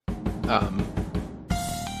Ladies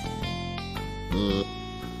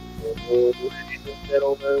and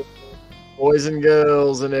gentlemen, boys and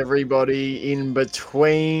girls, and everybody in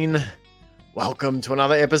between, welcome to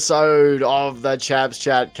another episode of the Chaps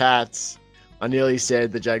Chat Cats. I nearly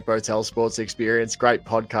said the Jake Botel Sports Experience. Great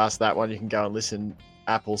podcast, that one. You can go and listen,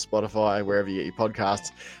 Apple, Spotify, wherever you get your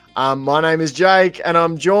podcasts. My name is Jake, and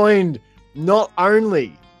I'm joined not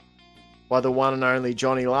only by the one and only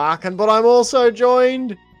Johnny Larkin, but I'm also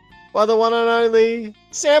joined by the one and only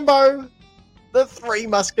Sambo. The Three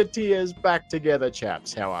Musketeers back together,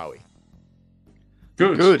 chaps. How are we?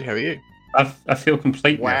 Good. How are you? I feel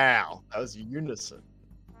complete now. Wow, that was unison.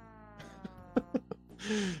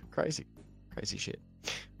 Crazy shit.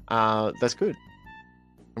 That's good.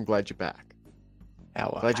 I'm glad you're back.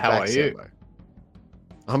 How are you? Sambo.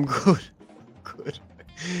 I'm good.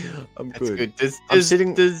 I'm That's good. Does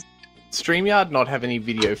StreamYard not have any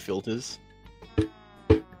video filters?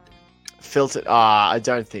 Filtered? I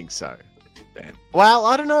don't think so. Well,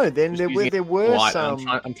 I don't know. Then there were light, some.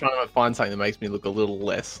 I'm trying to find something that makes me look a little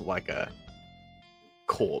less like a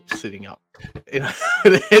corpse sitting up with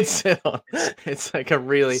a headset on. It's like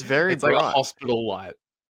it's bright. Like a hospital light.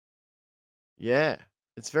 Yeah,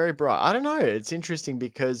 it's very bright. I don't know. It's interesting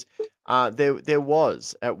because there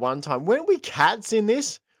was at one time. Weren't we cats in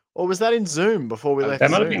this, or was that in Zoom before we left?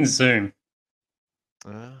 That might have been Zoom.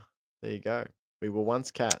 There you go. We were once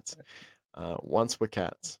cats. Once we're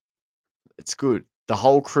cats. It's good. The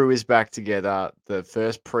whole crew is back together. The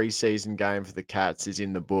first preseason game for the Cats is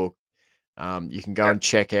in the book. You can go and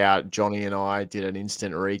check out. Johnny and I did an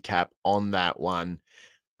instant recap on that one.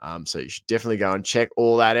 So you should definitely go and check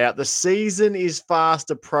all that out. The season is fast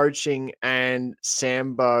approaching and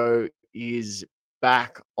Sambo is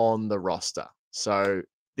back on the roster. So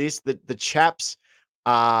the Chaps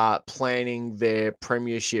are planning their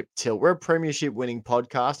premiership tilt. We're a premiership winning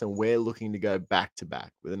podcast and we're looking to go back to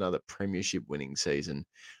back with another premiership winning season.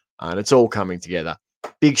 And it's all coming together.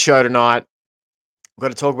 Big show tonight. We've got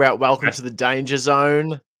to talk about welcome to the danger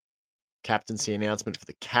zone. Captaincy announcement for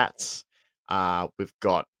the Cats. We've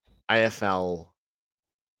got AFL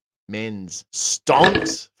men's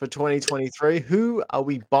Stonks for 2023. Who are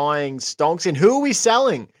we buying Stonks in? Who are we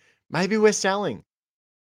selling? Maybe we're selling.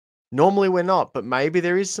 Normally we're not, but maybe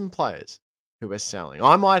there is some players who are selling.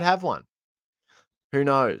 I might have one. Who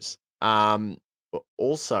knows? We're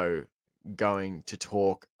also going to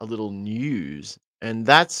talk a little news, and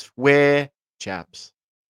that's where, chaps,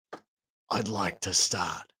 I'd like to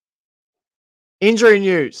start. Injury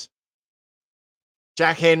news.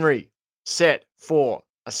 Jack Henry set for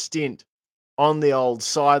a stint on the old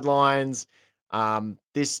sidelines.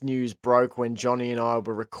 This news broke when Johnny and I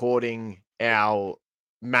were recording our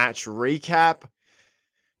match recap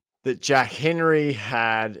that Jack Henry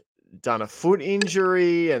had done a foot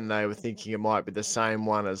injury and they were thinking it might be the same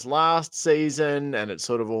one as last season, and it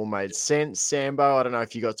sort of all made sense. Sambo, I don't know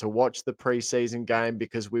if you got to watch the preseason game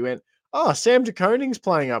because we went, Sam de Koning's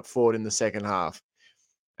playing up forward in the second half.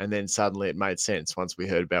 And then suddenly it made sense once we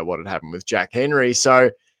heard about what had happened with Jack Henry.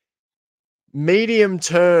 So medium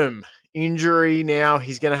term injury now.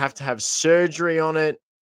 He's going to have surgery on it.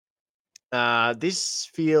 This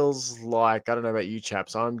feels like, I don't know about you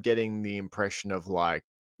chaps, I'm getting the impression of like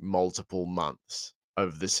multiple months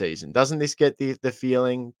of the season. Doesn't this get the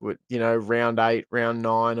feeling with, round 8, round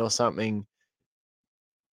 9 or something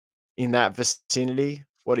in that vicinity?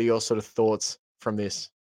 What are your sort of thoughts from this?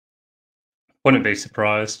 Wouldn't be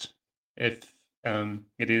surprised if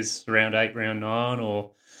it is round 8, round 9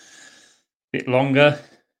 or a bit longer.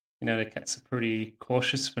 The Cats are pretty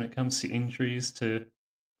cautious when it comes to injuries to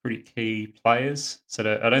pretty key players.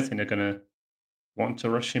 So I don't think they're going to want to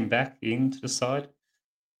rush him back into the side.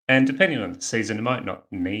 And depending on the season, it might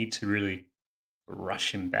not need to really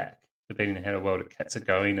rush him back, depending on how well the Cats are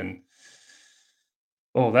going and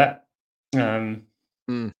all that. Yeah,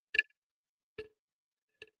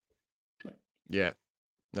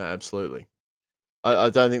 no, absolutely. I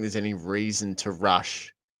don't think there's any reason to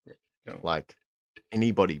rush like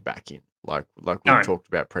anybody back in, like we've talked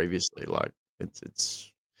about previously. Like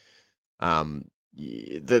it's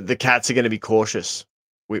the Cats are going to be cautious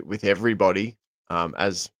with everybody,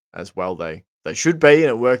 as well they should be, and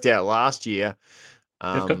it worked out last year.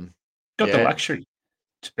 They've got the luxury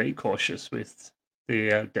to be cautious with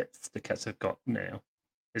the depth the Cats have got now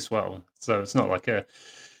as well. So it's not like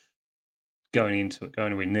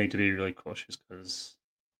we need to be really cautious because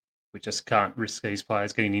we just can't risk these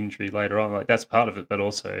players getting injury later on. Like that's part of it, but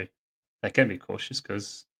also they can be cautious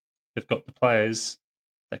because they've got the players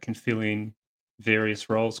that can fill in various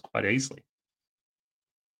roles quite easily.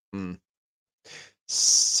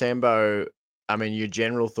 Sambo, I mean, your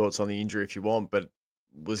general thoughts on the injury if you want, but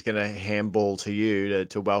was going to handball to you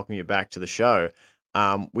to welcome you back to the show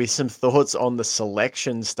with some thoughts on the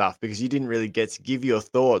selection stuff, because you didn't really get to give your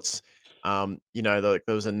thoughts. There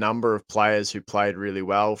was a number of players who played really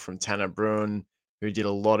well, from Tanner Bruin, who did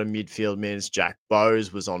a lot of midfield minutes. Jack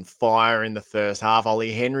Bowes was on fire in the first half.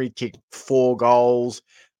 Ollie Henry kicked 4 goals.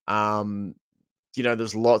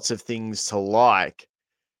 There's lots of things to like.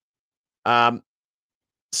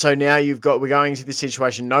 So now we're going into this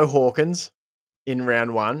situation. No Hawkins in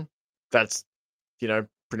round 1. That's,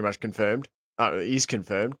 pretty much confirmed. Is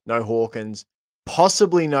confirmed. No Hawkins.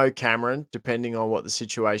 Possibly no Cameron, depending on what the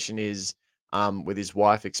situation is with his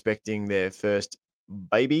wife expecting their first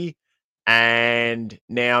baby. And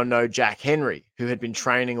now no Jack Henry, who had been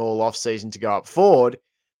training all off-season to go up forward.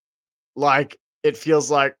 Like, it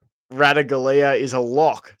feels like Ratugolea is a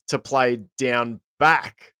lock to play down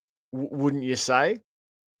back, wouldn't you say?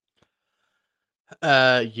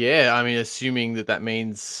 Yeah, I mean, assuming that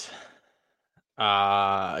means,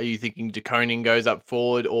 are you thinking DeConing goes up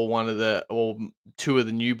forward, or 2 of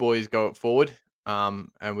the new boys go up forward?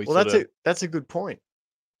 And we Well, that's a good point.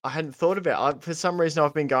 I hadn't thought about. For some reason,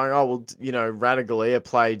 I've been going, oh well, Ratugolea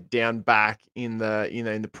played down back in the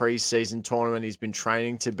in the preseason tournament. He's been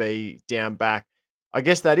training to be down back. I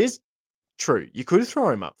guess that is true. You could throw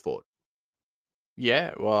him up forward.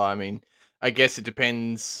 Yeah, well, I mean, I guess it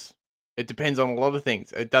depends. It depends on a lot of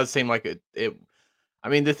things. It does seem like it. I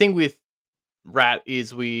mean, the thing with Rat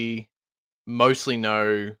is we mostly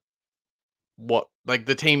know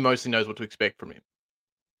the team mostly knows what to expect from him.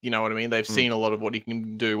 You know what I mean? They've seen a lot of what he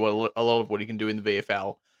can do, a lot of what he can do in the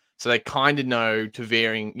VFL. So they kind of know to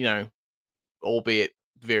varying, albeit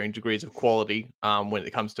varying degrees of quality when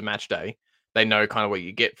it comes to match day. They know kind of what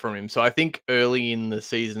you get from him. So I think early in the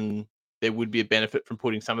season, there would be a benefit from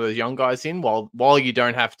putting some of those young guys in while you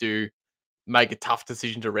don't have to make a tough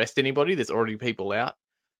decision to rest anybody. There's already people out.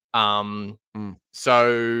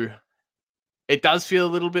 So it does feel a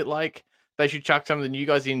little bit like they should chuck some of the new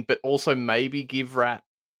guys in, but also maybe give Rat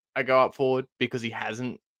a go up forward, because he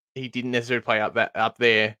didn't necessarily play up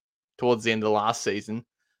there towards the end of the last season.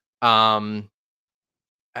 And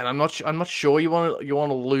I'm not sure you want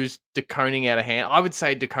to lose DeConing out of hand. I would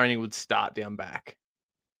say DeConing would start down back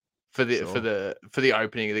for the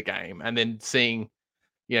opening of the game, and then seeing,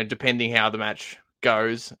 depending how the match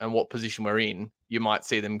goes and what position we're in, you might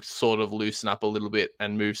see them sort of loosen up a little bit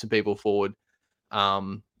and move some people forward.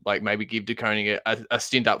 Like maybe give DeConing a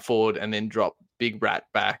stint up forward and then drop Big Rat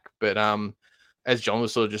back. But as John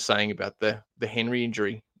was sort of just saying about the Henry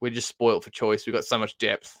injury, we're just spoilt for choice. We've got so much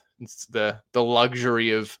depth. It's the luxury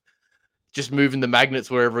of just moving the magnets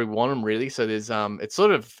wherever we want them, really. So there's it's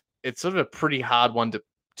sort of a pretty hard one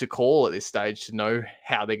to call at this stage, to know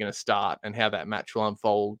how they're going to start and how that match will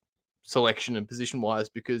unfold, selection and position wise,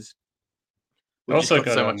 because we've also just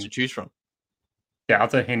got so much to choose from. Yeah,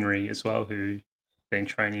 other Henry as well, who been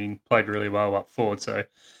training, played really well up forward. So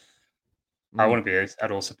I wouldn't be at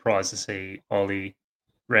all surprised to see Ollie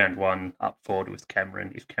round 1 up forward with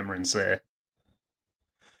Cameron, if Cameron's there.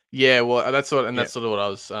 Yeah, well, that's sort of what I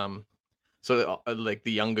was sort of like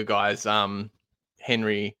the younger guys,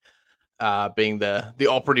 Henry being the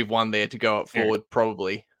operative one there to go up forward,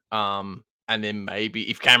 probably. And then maybe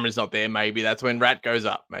if Cameron's not there, maybe that's when Rat goes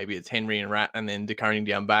up. Maybe it's Henry and Rat, and then DeConing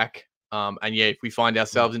down back. And yeah, if we find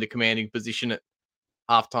ourselves in a commanding position at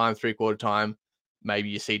half time, 3/4 time, maybe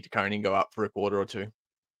you see DeConing go up for a quarter or 2.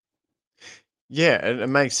 Yeah, it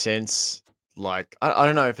makes sense. Like, I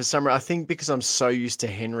don't know, for some reason, I think because I'm so used to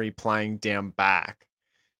Henry playing down back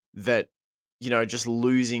that, just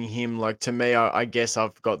losing him, like, to me, I guess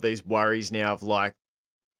I've got these worries now of like,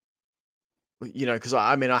 because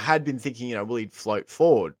I mean, I had been thinking, will he float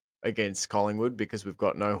forward against Collingwood, because we've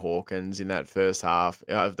got no Hawkins in that first half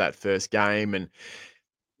of that first game, and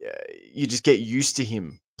you just get used to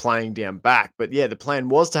him playing down back. But yeah, the plan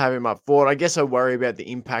was to have him up forward. I guess I worry about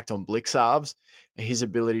the impact on Blixarves, his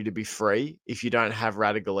ability to be free if you don't have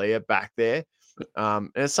Ratugolea back there.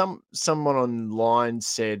 And someone online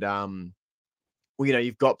said, well,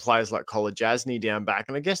 you've got players like Kolajasny down back,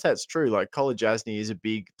 and I guess that's true. Like, Kolajasny is a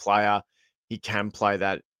big player. He can play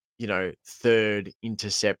that, third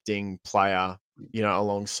intercepting player,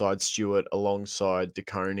 alongside Stewart, alongside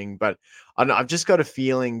DeConing. But I don't know, I've just got a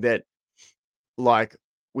feeling that, like,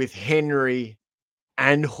 with Henry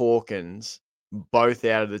and Hawkins both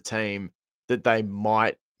out of the team, that they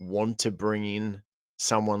might want to bring in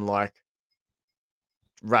someone like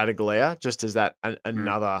Ratugolea just as that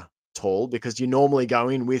another tall, because you normally go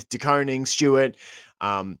in with DeConing, Stewart,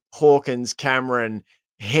 Hawkins, Cameron,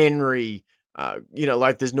 Henry,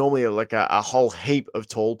 like there's normally a whole heap of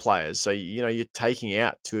tall players. So, you're taking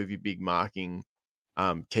out two of your big marking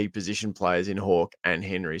key position players in Hawk and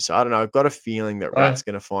Henry. So I don't know. I've got a feeling that Rat's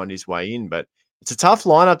going to find his way in, but it's a tough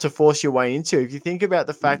lineup to force your way into. If you think about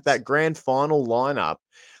the fact that grand final lineup,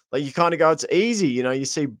 like you kind of go, it's easy. You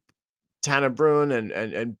see Tanner Bruin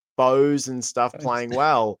and Bose and stuff playing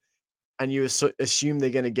well, and you assume they're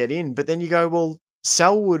going to get in. But then you go, well,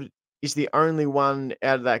 Selwood is the only one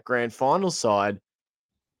out of that grand final side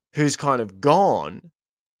who's kind of gone.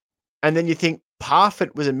 And then you think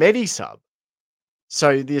Parfitt was a Medi sub.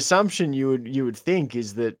 So the assumption you would think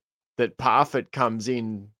is that Parfitt comes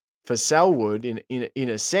in for Selwood in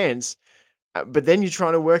a sense, but then you're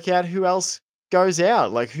trying to work out who else goes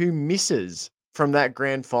out, like who misses from that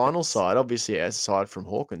grand final side. Obviously, aside from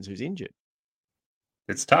Hawkins, who's injured.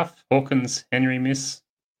 It's tough. Hawkins, Henry miss,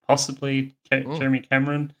 possibly Jeremy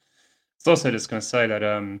Cameron. It's also just going to say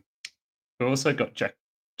that we've also got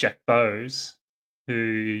Jack Bowes,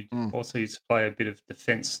 who also used to play a bit of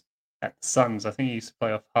defence at the Suns. I think he used to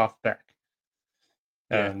play off half-back.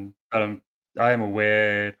 Yeah. But I am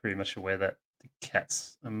pretty much aware that the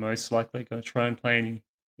Cats are most likely going to try and play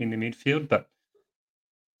in the midfield, but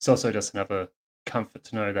it's also just another comfort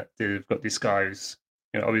to know that they've got this guy who's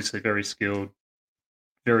obviously very skilled,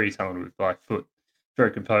 very talented by foot,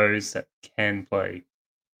 very composed, that can play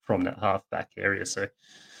from that half-back area. So,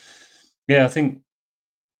 yeah, I think,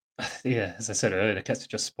 as I said earlier, the Cats are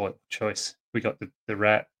just spoiled choice. We got the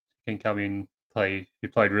Rat, can come in, he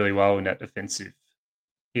played really well in that defensive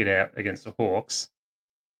hit out against the Hawks.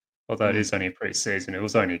 Although it is only a pre-season, it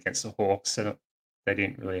was only against the Hawks, so they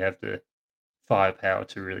didn't really have the firepower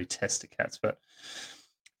to really test the Cats. But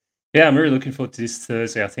yeah, I'm really looking forward to this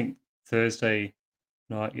Thursday. I think Thursday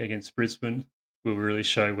night against Brisbane will really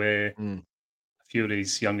show where a few of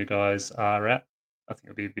these younger guys are at. I think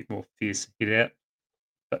it'll be a bit more fierce hit out.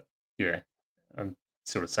 But yeah, I'm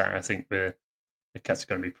sort of saying I think the Cats are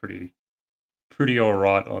going to be pretty all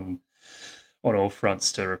right on all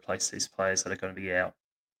fronts to replace these players that are going to be out.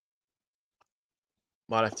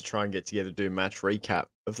 Might have to try and get together to do a match recap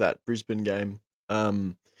of that Brisbane game.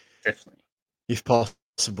 Definitely. If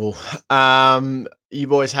possible. You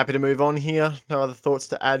boys happy to move on here? No other thoughts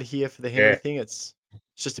to add here for the Henry thing? It's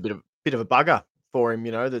just a bit of a bugger for him,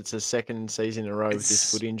 that's a second season in a row with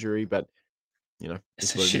this foot injury, but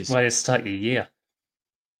it's a shit way to start your year.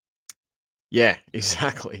 Yeah,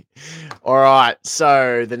 exactly. All right.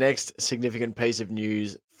 So the next significant piece of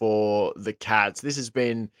news for the Cats.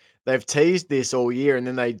 They've teased this all year, and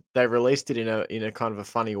then they released it in a kind of a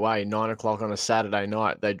funny way. 9:00 on a Saturday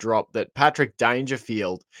night, they dropped that Patrick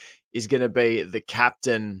Dangerfield is going to be the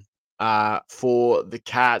captain for the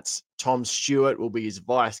Cats. Tom Stewart will be his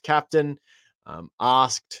vice captain.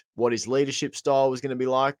 Asked what his leadership style was going to be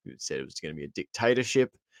like, he said it was going to be a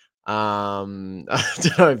dictatorship. I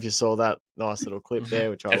don't know if you saw that nice little clip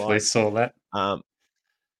there, which I definitely saw that.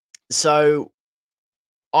 So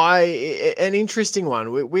an interesting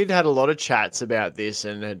one. We'd had a lot of chats about this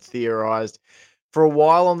and had theorized for a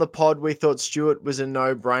while on the pod. We thought Stewart was a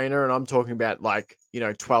no-brainer, and I'm talking about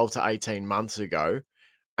 12 to 18 months ago.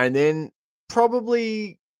 And then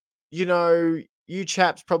probably, you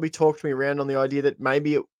chaps probably talked me around on the idea that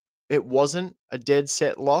maybe it wasn't a dead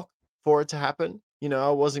set lock for it to happen.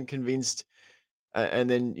 I wasn't convinced. And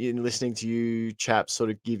then in listening to you chaps sort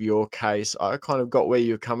of give your case, I kind of got where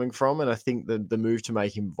you're coming from. And I think the move to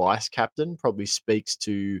make him vice captain probably speaks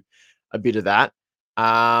to a bit of that.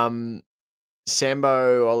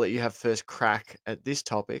 Sambo, I'll let you have first crack at this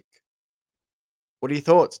topic. What are your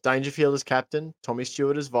thoughts? Dangerfield as captain, Tommy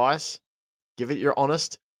Stewart as vice. Give it your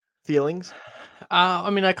honest feelings. I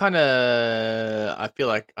mean, I feel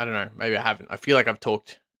like, I don't know, maybe I haven't. I feel like I've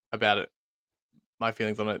talked about it, my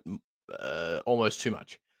feelings on it, almost too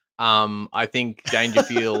much. I think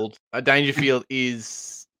Dangerfield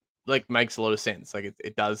is makes a lot of sense.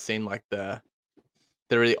 It does seem like the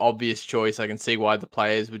really obvious choice. I can see why the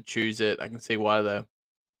players would choose it. I can see why the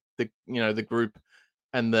group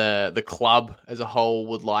and the club as a whole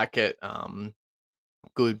would like it.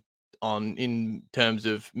 Good in terms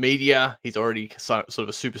of media. He's already sort of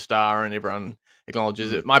a superstar and everyone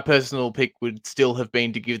acknowledges it. My personal pick would still have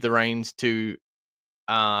been to give the reins to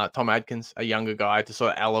Tom Adkins, a younger guy, to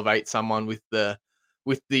sort of elevate someone with the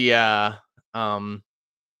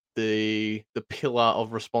pillar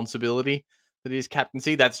of responsibility that is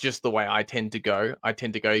captaincy. That's just the way I tend to go.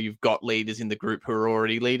 You've got leaders in the group who are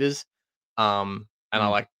already leaders. And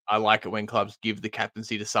I like it when clubs give the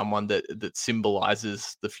captaincy to someone that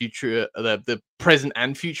symbolizes the future, the present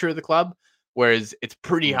and future of the club. Whereas it's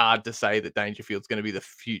pretty hard to say that Dangerfield's going to be the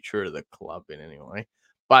future of the club in any way.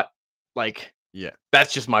 But Like, Yeah.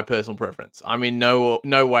 that's just my personal preference. I'm in no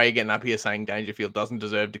way getting up here saying Dangerfield doesn't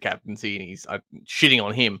deserve the captaincy and he's shitting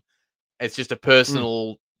on him. It's just a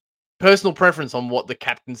personal preference on what the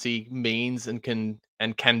captaincy means and can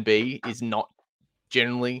be, is not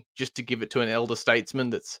generally just to give it to an elder statesman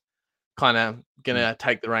that's kind of gonna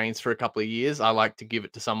take the reins for a couple of years. I like to give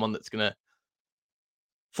it to someone that's gonna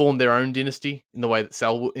form their own dynasty in the way that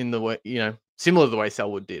Selwood, similar to the way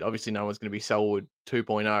Selwood did. Obviously, no one's going to be Selwood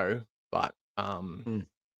 2.0, but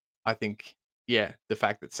I think, the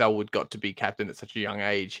fact that Selwood got to be captain at such a young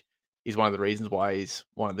age is one of the reasons why he's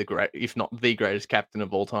one of the great, if not the greatest captain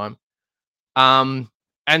of all time. And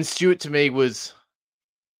Stewart to me was,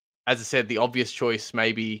 as I said, the obvious choice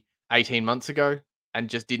maybe 18 months ago, and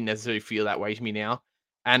just didn't necessarily feel that way to me now.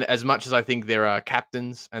 And as much as I think there are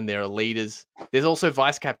captains and there are leaders, there's also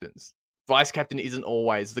vice captains. Vice captain isn't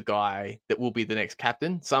always the guy that will be the next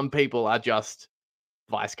captain. Some people are just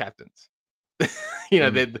vice captains. They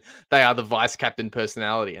are the vice captain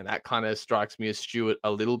personality, and that kind of strikes me as Stewart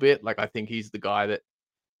a little bit. Like, I think he's the guy that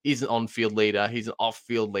is an on-field leader, he's an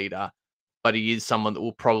off-field leader, but he is someone that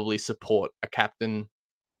will probably support a captain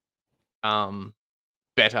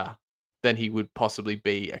better than he would possibly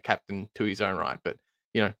be a captain to his own right. But,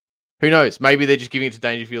 who knows? Maybe they're just giving it to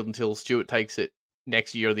Dangerfield until Stewart takes it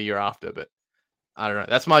next year or the year after. But I don't know.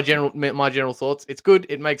 That's my general thoughts. It's good.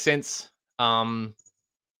 It makes sense.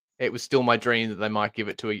 It was still my dream that they might give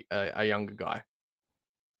it to a younger guy.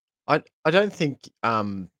 I don't think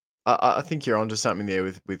I think you're onto something there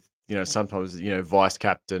with sometimes vice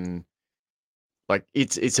captain, like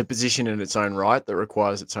it's a position in its own right that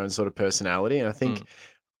requires its own sort of personality, and I think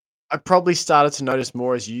I probably started to notice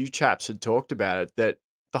more as you chaps had talked about it, that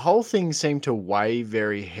the whole thing seemed to weigh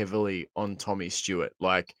very heavily on Tommy Stewart.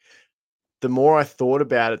 Like, the more I thought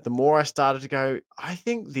about it, the more I started to go, I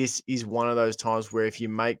think this is one of those times where if you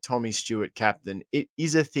make Tommy Stewart captain, it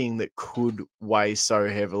is a thing that could weigh so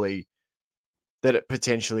heavily that it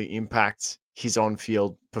potentially impacts his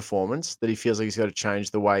on-field performance, that he feels like he's got to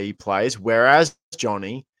change the way he plays. Whereas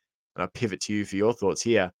Johnny, and I pivot to you for your thoughts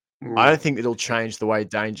here, I don't think it'll change the way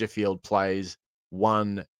Dangerfield plays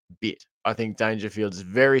one bit. I think Dangerfield's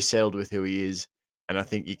very settled with who he is, and I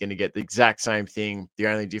think you're going to get the exact same thing. The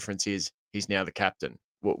only difference is he's now the captain.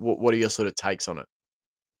 What are your sort of takes on it?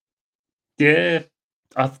 Yeah,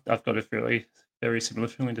 I've got a very similar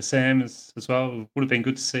feeling to Sam as well. It would have been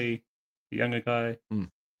good to see the younger guy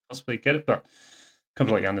possibly get it, but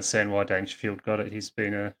completely understand why Dangerfield got it. He's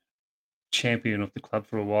been a champion of the club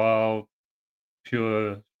for a while,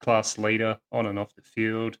 pure class leader on and off the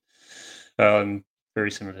field. Very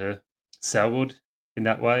similar to Selwood in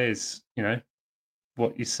that way. Is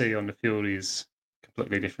what you see on the field is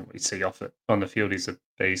completely different. What you see off it. On the field, he's a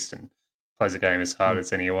beast and plays the game as hard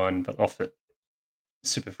as anyone, but off it,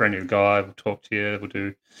 super friendly guy. Will talk to you. Will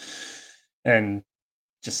do, and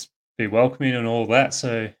just be welcoming and all that.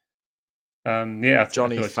 So,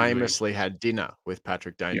 Johnny famously had dinner with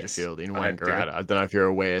Patrick Dangerfield in Wangaratta. I don't know if you're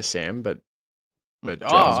aware, Sam, but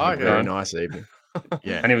John's had a very nice evening.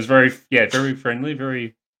 Yeah, and he was very friendly,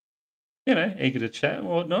 very eager to chat and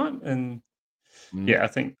whatnot. And I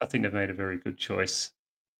think they've made a very good choice,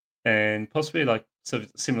 and possibly like sort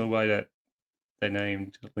of similar way that they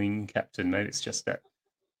named Ling captain. Maybe it's just that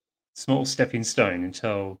small stepping stone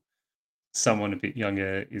until someone a bit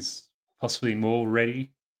younger is possibly more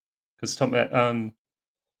ready. Because Tom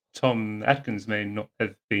Atkins may not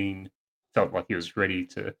have felt like he was ready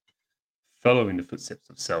to follow in the footsteps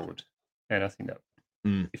of Selwood, and I think that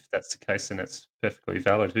if that's the case, then that's perfectly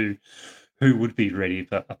valid. Who would be ready,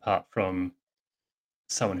 but apart from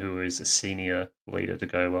someone who is a senior leader to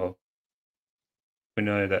go, well, we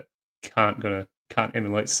know that can't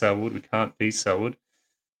emulate Selwood. We can't be Selwood.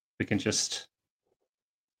 We can just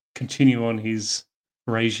continue on his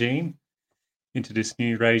regime into this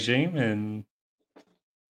new regime and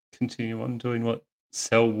continue on doing what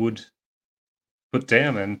Selwood put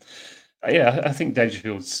down. And I think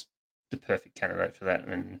Dangerfield's the perfect candidate for that.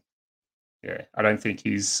 And I don't think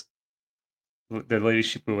the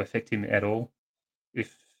leadership will affect him at all.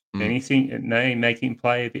 If anything, it may make him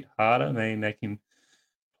play a bit harder, may make him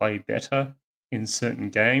play better in certain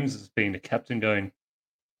games as being the captain, going,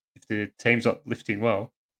 if the team's not lifting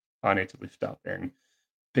well, I need to lift up and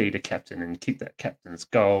be the captain and keep that captain's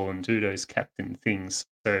goal and do those captain things.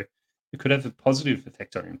 So it could have a positive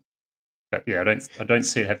effect on him. But I don't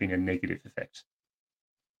see it having a negative effect.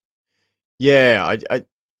 Yeah,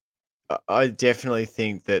 I definitely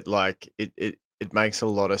think that like it makes a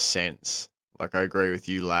lot of sense. Like, I agree with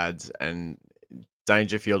you, lads, and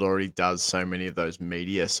Dangerfield already does so many of those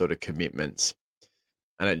media sort of commitments.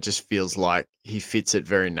 and it just feels like he fits it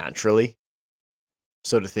very naturally,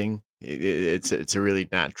 sort of thing. It's a really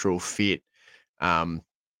natural fit. But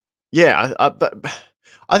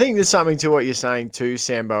I think there's something to what you're saying too,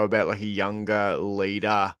 Sambo, about like a younger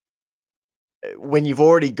leader. When you've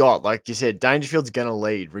already got, like you said, Dangerfield's going to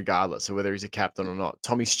lead regardless of whether he's a captain or not.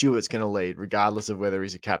 Tommy Stewart's going to lead regardless of whether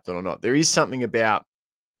he's a captain or not. There is something about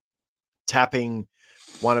tapping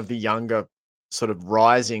one of the younger sort of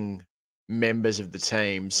rising members of the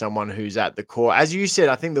team, someone who's at the core. As you said,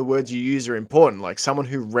 I think the words you use are important, like someone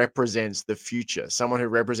who represents the future, someone who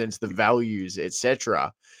represents the values,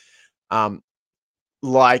 etc.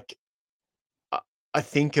 Like I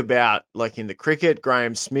think about, like, in the cricket,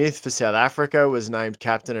 Graham Smith for South Africa was named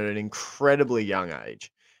captain at an incredibly young age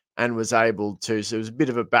and was able to, so it was a bit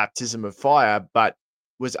of a baptism of fire, but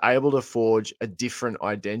was able to forge a different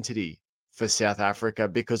identity for South Africa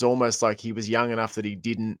because almost like he was young enough that he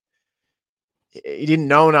didn't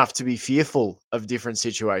know enough to be fearful of different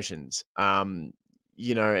situations. And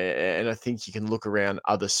I think you can look around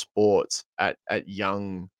other sports at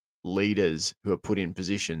young leaders who are put in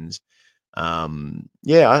positions. I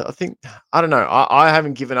think, I don't know. I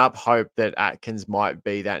haven't given up hope that Atkins might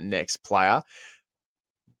be that next player,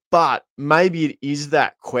 but maybe it is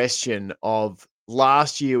that question of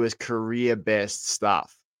last year was career best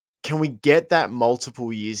stuff. Can we get that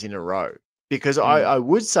multiple years in a row? Because I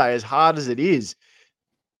would say, as hard as it is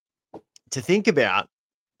to think about,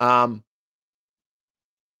 I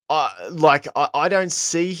don't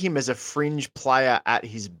see him as a fringe player at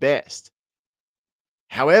his best.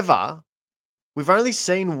 However, we've only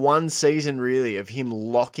seen one season really of him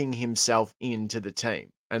locking himself into the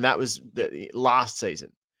team, and that was the last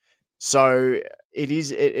season. So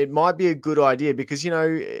it might be a good idea because,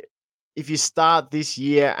 if you start this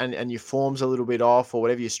year and your form's a little bit off or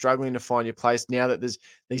whatever, you're struggling to find your place now that there's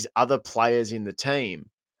these other players in the team,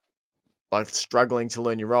 like struggling to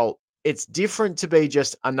learn your role. It's different to be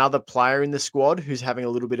just another player in the squad who's having a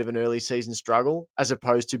little bit of an early season struggle, as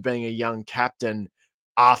opposed to being a young captain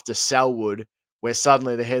after Selwood, where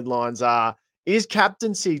suddenly the headlines are, is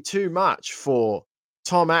captaincy too much for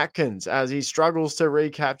Tom Atkins as he struggles to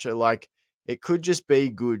recapture? Like, it could just be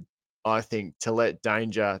good, I think, to let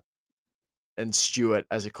Danger and Stewart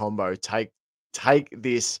as a combo take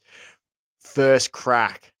this first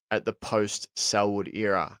crack at the post Selwood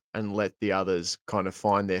era and let the others kind of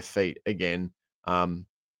find their feet again.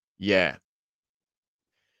 Yeah.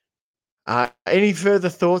 Any further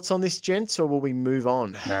thoughts on this, gents, or will we move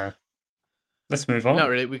on? No. Let's move on. Not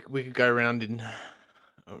really. We could go round and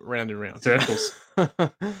round. Circles.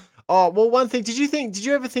 Oh, well, one thing, did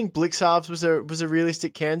you ever think Blixarves was a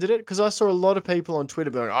realistic candidate? Because I saw a lot of people on Twitter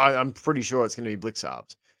going, I'm pretty sure it's going to be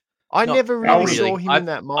Blixarves. I never really saw him in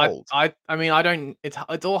that mold. I mean, I don't. It's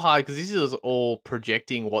all hard because this is all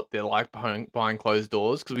projecting what they're like behind closed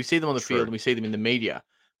doors. Because we see them on the field and we see them in the media,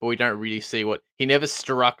 but we don't really see what he never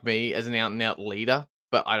struck me as an out and out leader.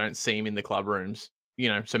 But I don't see him in the club rooms,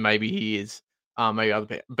 So maybe he is. Maybe other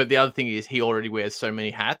people. But the other thing is he already wears so many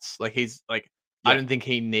hats. Like he's like, I don't think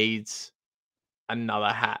he needs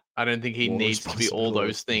another hat. I don't think he needs to be all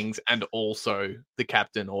those things and also the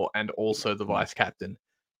captain and also the vice captain.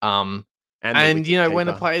 And when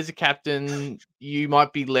a player's a captain, you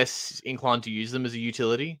might be less inclined to use them as a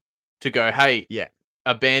utility to go, hey,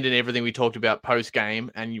 abandon everything we talked about post game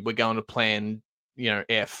and we're going to plan,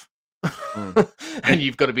 F. And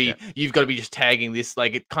you've got to be just tagging this.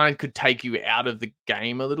 Like, it kind of could take you out of the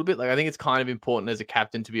game a little bit. Like, I think it's kind of important as a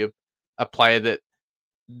captain to be a player that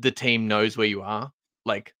the team knows where you are.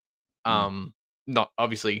 Like, not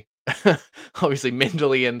obviously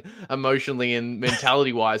mentally and emotionally and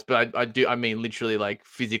mentality wise, but I mean literally, like,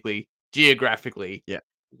 physically, geographically,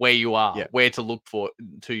 where you are, where to look for,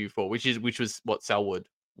 which was what Selwood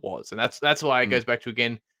was. And that's why it goes back to,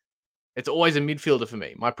 again, it's always a midfielder for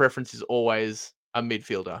me. My preference is always a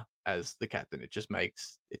midfielder as the captain. It just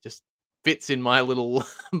fits in my little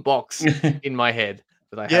box in my head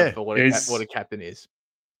that I have for what a captain is.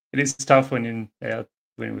 It is tough when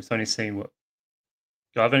we've only seen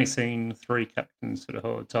I've only seen 3 captains for the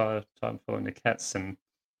whole entire time following the Cats, and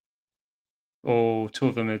 2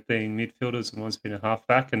 of them have been midfielders and one's been a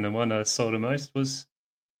halfback, and the one I saw the most was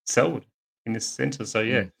Selwood in this centre. So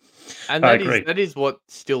and that is what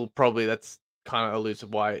still probably that's kind of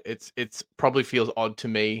elusive why it's probably feels odd to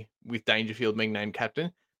me with Dangerfield being named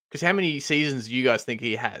captain, because how many seasons do you guys think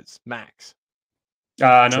he has max?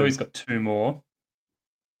 I know he's got 2 more.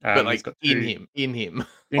 But like in him.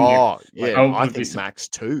 I think max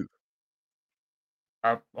 2.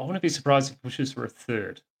 I wouldn't be surprised if he pushes for a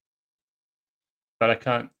 3rd, but I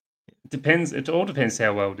can't depends. It all depends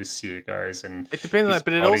how well this year goes, and It depends on his that,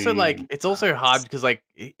 but it also body. And, it's also hard because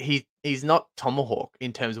he's not Tomahawk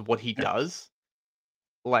in terms of what he Yeah. does.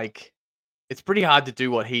 Like, it's pretty hard to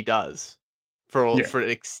do what he does Yeah. for an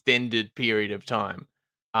extended period of time.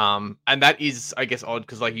 And that is, I guess, odd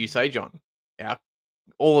because, like you say, John,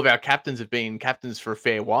 all of our captains have been captains for a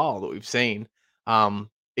fair while that we've seen.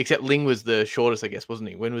 Except Ling was the shortest, I guess, wasn't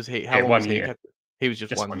he? When was he? How Yeah, long 1 was he? year. He was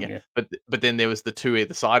just Just 1 1 year. year. But then there was the two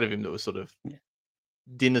either side of him that was sort of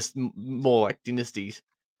Yeah. more like dynasties.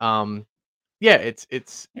 Yeah, it's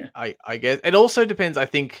Yeah. I guess it also depends. I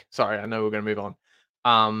think. Sorry, I know we're going to move on.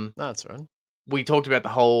 No, that's right. We talked about the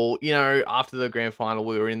whole, after the grand final,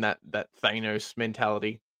 we were in that Thanos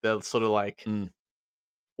mentality. The sort of like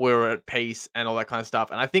we're at peace and all that kind of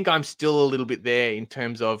stuff. And I think I'm still a little bit there in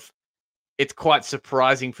terms of it's quite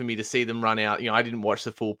surprising for me to see them run out. I didn't watch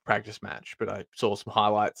the full practice match, but I saw some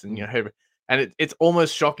highlights and heard, and it's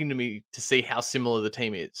almost shocking to me to see how similar the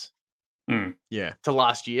team is. Yeah. To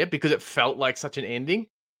last year, because it felt like such an ending,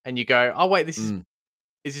 and you go, oh wait, this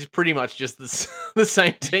is pretty much just the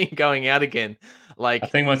same team going out again. Like, I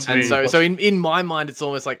think once and we so watch- so in my mind, it's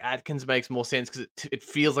almost like Atkins makes more sense because it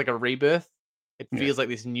feels like a rebirth. It Yeah. feels like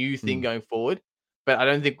this new thing going forward. But I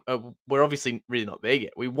don't think we're obviously really not there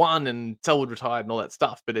yet. We won and Selwood retired and all that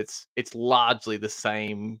stuff, but it's largely the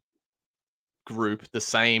same group, the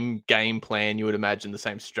same game plan. You would imagine the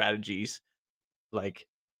same strategies. Like,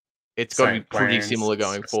 it's got to be Same pretty plans, similar it's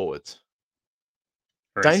going just forwards.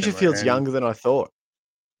 very Dangerfield's similar, younger than I thought.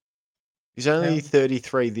 He's only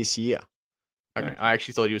 33 this year. Okay, I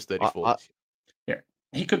actually thought he was 34. I- this Yeah,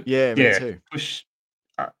 he could. Yeah, me too. Push.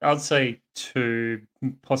 I'd say 2,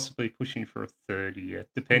 possibly pushing for a 30. Yeah,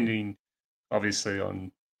 depending, obviously,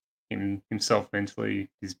 on himself mentally,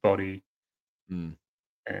 his body, Mm.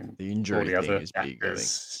 and The all injury the thing other is big, I think.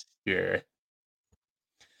 factors. Yeah,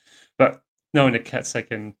 but knowing the Cats, they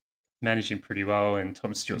can manage him pretty well, and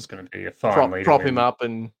Tom Stewart's going to be a fine leader. prop him up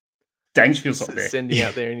and Dangerfield's up there. send him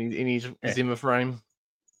out there in his Zimmer frame.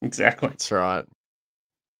 Exactly. That's right.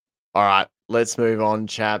 All right, let's move on,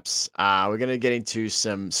 chaps. We're going to get into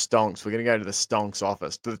some stonks. We're going to go to the stonks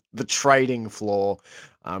office, the trading floor,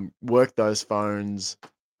 work those phones,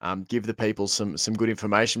 give the people some good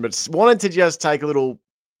information. But wanted to just take a little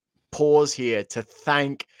pause here to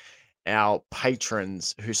thank our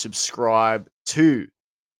patrons who subscribe to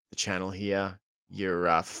the channel here. Your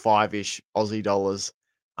 5-ish Aussie dollars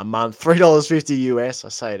a month, $3.50 US. I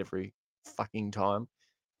say it every fucking time.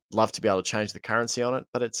 Love to be able to change the currency on it,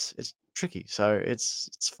 but it's tricky. So it's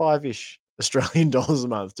 5-ish Australian dollars a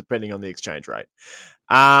month, depending on the exchange rate.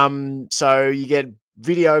 So you get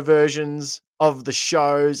video versions of the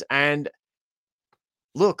shows, and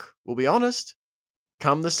look, we'll be honest,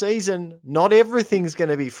 come the season, not everything's going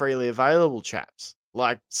to be freely available, chaps.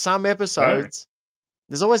 Like some episodes,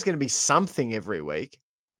 there's always going to be something every week,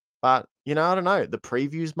 but I don't know. The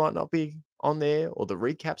previews might not be on there, or the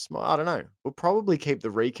recaps might. I don't know. We'll probably keep the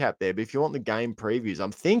recap there, but if you want the game previews,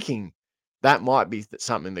 I'm thinking that might be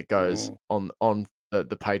something that goes on the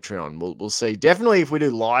Patreon. We'll see. Definitely if we do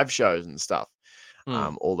live shows and stuff,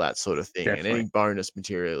 all that sort of thing, and any bonus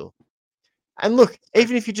material. And look,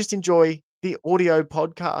 even if you just enjoy the audio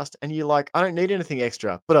podcast and you're like, I don't need anything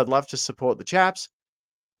extra, but I'd love to support the chaps,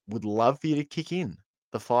 would love for you to kick in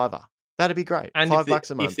the $5. That'd be great. And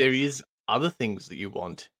 $5 a month. If there is other things that you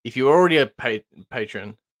want, if you're already a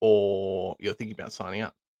patron or you're thinking about signing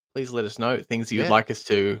up, please let us know things that you'd like us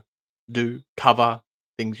to do, cover,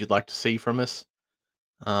 things you'd like to see from us,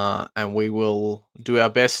 and we will do our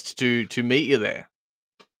best to meet you there.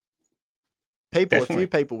 A few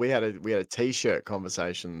people, we had a t-shirt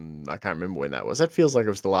conversation. I can't remember when that was. That feels like it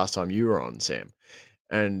was the last time you were on, Sam.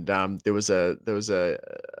 And there was a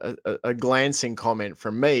glancing comment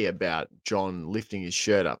from me about John lifting his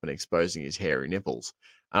shirt up and exposing his hairy nipples.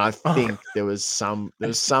 And I think there was some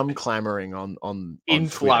clamoring on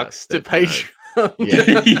influx Twitter to Patreon.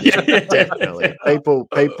 Yeah, definitely.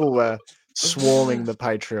 People were swarming the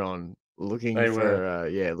Patreon looking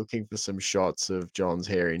for some shots of John's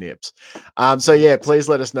hairy nips. So yeah, please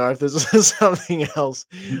let us know if there's something else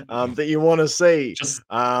that you want to see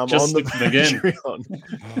on the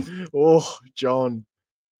Patreon. Oh, John,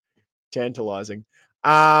 tantalizing.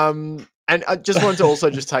 And I just wanted to also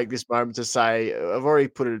just take this moment to say I've already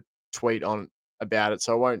put a tweet on about it,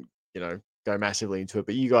 so I won't go massively into it,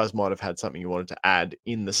 but you guys might have had something you wanted to add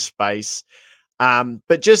in the space.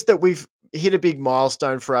 But just that we've hit a big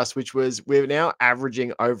milestone for us, which was we're now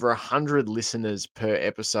averaging over 100 listeners per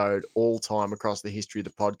episode all time across the history of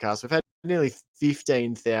the podcast. We've had nearly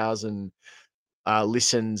 15,000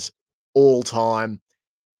 listens all time.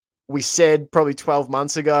 We said probably 12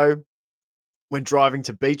 months ago went driving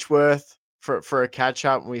to Beechworth for a catch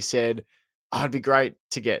up, and we said, oh, it'd be great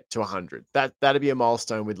to get to 100. That'd be a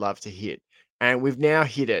milestone we'd love to hit, and we've now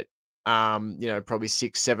hit it. Probably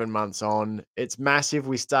 6-7 months on. It's massive.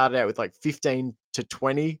 We started out with like 15 to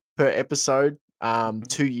 20 per episode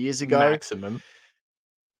 2 years ago. Maximum.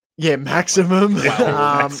 Yeah, maximum.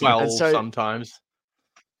 12 and so sometimes.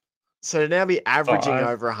 So to now be averaging 5.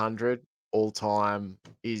 over 100 all time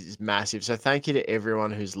is massive. So thank you to everyone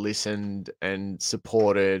who's listened and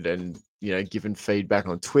supported and, given feedback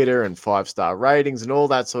on Twitter and 5-star ratings and all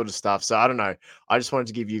that sort of stuff. So I don't know. I just wanted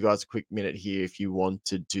to give you guys a quick minute here if you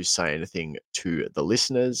wanted to say anything to the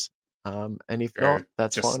listeners. And if not,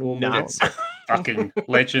 that's just fine. We'll move on. Fucking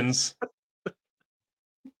legends.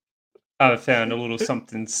 I found a little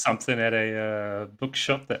something at a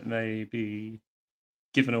bookshop that may be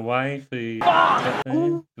given away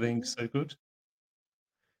for being so good.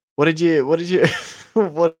 What did you what did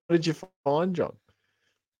you find, John?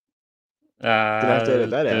 Did I have to edit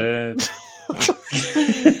that out?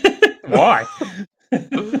 Why?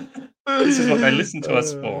 This is what they listen to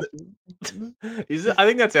us for. I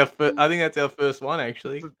think that's our first one,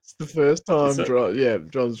 actually. It's the first time John's dropped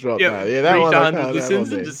that. Yeah, that reached one 100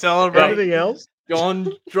 listens and to celebrate. Anything else?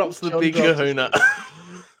 John drops the big kahuna.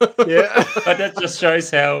 Yeah. But that just shows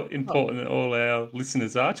how important all our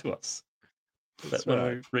listeners are to us. That's when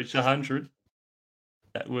right. we reached 100,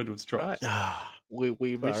 that word was dropped.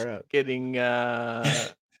 We risked getting no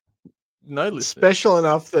listeners. Special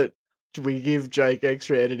enough that we give Jake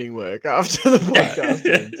extra editing work after the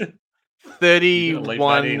podcast.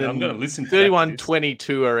 31 I'm going to listen to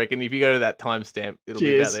 31:22, I reckon. If you go to that timestamp, it'll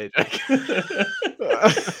be about there, Jake.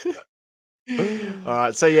 All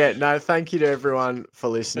right. So thank you to everyone for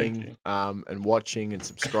listening and watching and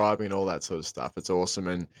subscribing and all that sort of stuff. It's awesome.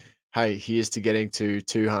 And hey, here's to getting to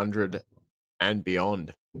 200 and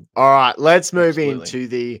beyond. All right, let's move into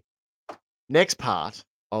the next part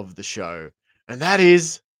of the show, and that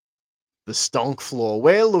is the stonk floor.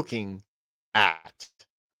 We're looking at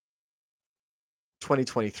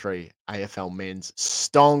 2023 AFL men's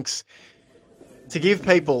stonks. To give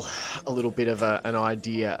people a little bit of an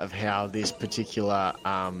idea of how this particular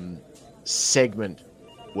segment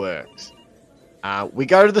works, we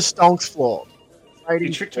go to the stonks floor.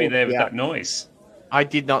 You tricked me there with that noise. I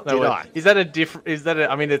did not know. Is that a different?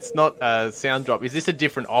 I mean, it's not a sound drop. Is this a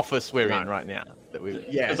different office we're in right now?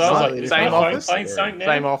 Same office.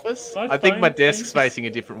 Same office. I think my desk's facing a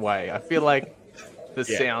different way. I feel like the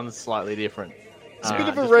sound's slightly different. It's a bit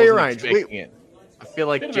of a rearrange. I feel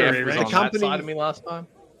like Jeff was on that side of me last time.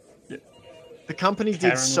 The company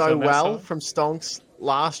did so well from Stonks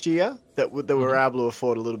last year that we were able to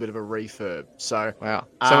afford a little bit of a refurb. So wow,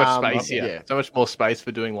 so much space here. Yeah. So much more space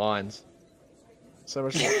for doing lines. So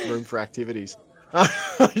much more room for activities.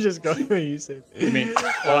 I just got what you said. You mean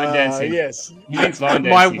line dancing? Yes. He means line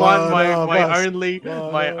dancing. My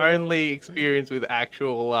only experience with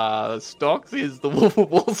actual stocks is the Wolf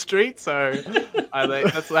of Wall Street. So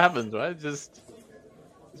that's what happens, right? Just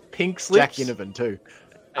pink slips. Jack Inovan too.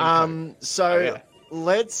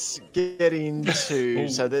 Let's get into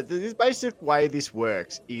the basic way this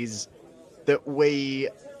works is that we're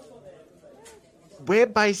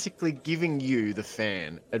basically giving you, the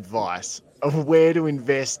fan, advice of where to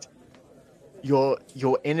invest your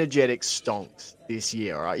energetic stonks this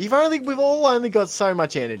year. All right, we've all only got so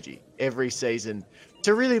much energy every season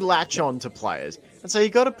to really latch on to players, and so you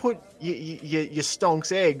got to put your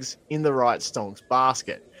stonks eggs in the right stonks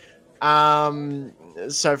basket.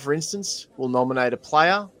 So, for instance, we'll nominate a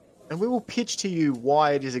player, and we will pitch to you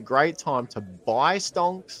why it is a great time to buy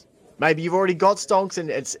stonks. Maybe you've already got stonks and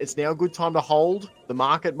it's now a good time to hold. The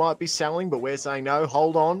market might be selling, but we're saying, no,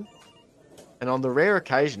 hold on. And on the rare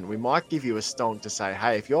occasion, we might give you a stonk to say,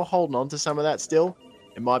 hey, if you're holding on to some of that still,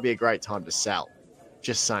 it might be a great time to sell.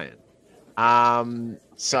 Just saying.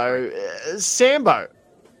 Sambo,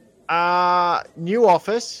 new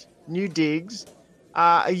office, new digs.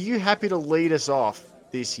 Are you happy to lead us off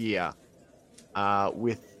this year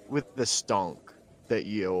with the stonk that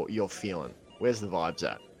you're feeling? Where's the vibes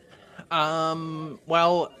at?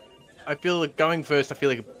 Well, I feel like going first,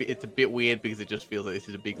 it's a bit weird because it just feels like this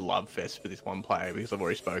is a big love fest for this one player because I've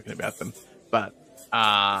already spoken about them. But if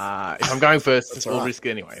I'm going first, we'll risk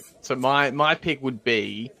it anyway. So my pick would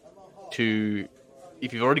be to,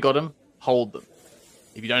 if you've already got them, hold them.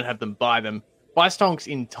 If you don't have them, buy them. Buy stonks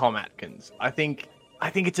in Tom Atkins. I think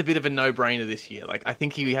it's a bit of a no-brainer this year. Like, I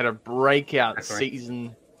think he had a breakout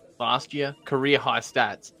season last year, career high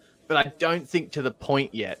stats, but I don't think to the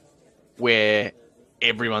point yet where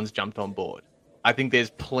everyone's jumped on board. I think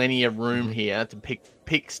there's plenty of room here to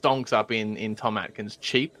pick stonks up in Tom Atkins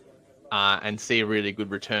cheap. and see a really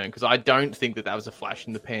good return, because I don't think that was a flash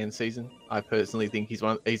in the pan season. I personally think he's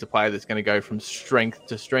a player that's going to go from strength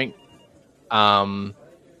to strength. And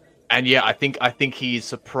yeah, I think he is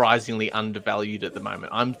surprisingly undervalued at the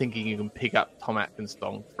moment. I'm thinking you can pick up Tom Atkins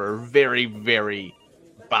Stonks for a very, very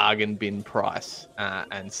bargain bin price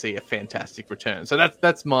and see a fantastic return. So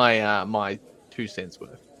that's my my 2 cents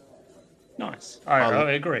worth. Nice.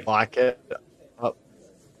 I agree. Like it.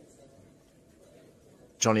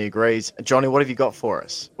 Johnny agrees. Johnny, what have you got for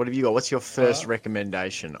us? What have you got? What's your first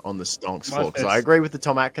recommendation on the Stonks floor? Because I agree with the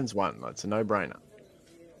Tom Atkins one. It's a no-brainer.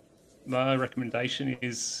 My recommendation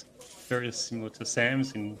is very similar to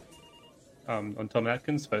Sam's on Tom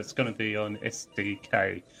Atkins, but it's going to be on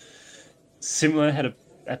SDK. Similar, had an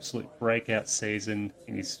absolute breakout season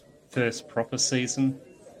in his first proper season.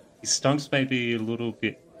 His Stonks may be a little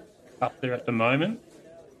bit up there at the moment,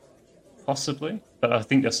 possibly, but I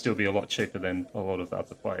think they'll still be a lot cheaper than a lot of the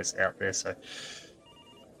other players out there. So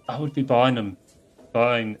I would be buying them.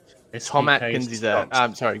 Buying SDK Tom Atkins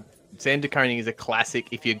Stonks. Sam DeConing is a classic.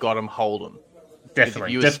 If you got him, hold him.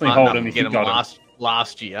 Definitely hold him if you got him.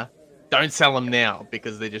 Last year. Don't sell them now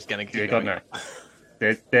because they're just going to keep going. No.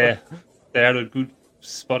 They're at a good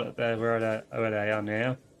spot at where they are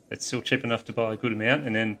now. It's still cheap enough to buy a good amount,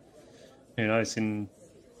 and then who knows, in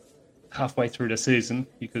halfway through the season,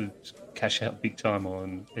 you could cash out big time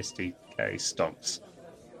on SDK Stonks.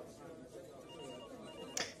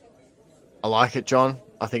 I like it, John.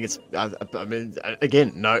 I think it's,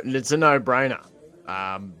 again, it's a no-brainer.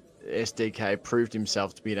 SDK proved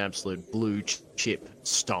himself to be an absolute blue chip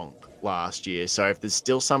stonk last year. So if there's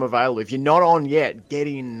still some available, if you're not on yet, get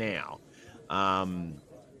in now. I'm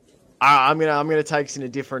gonna take us in a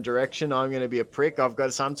different direction. I'm gonna be a prick.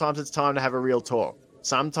 Sometimes it's time to have a real talk.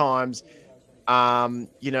 Sometimes,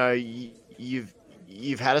 you've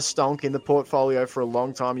had a stonk in the portfolio for a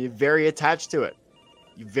long time. You're very attached to it.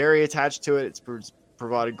 It's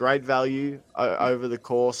provided great value over the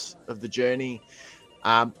course of the journey.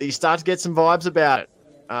 You start to get some vibes about it.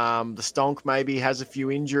 The stonk maybe has a few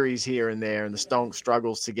injuries here and there, and the stonk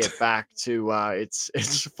struggles to get back to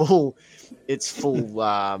its full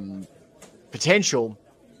potential.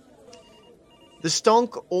 The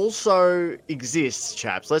stonk also exists,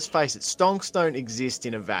 chaps. Let's face it, stonks don't exist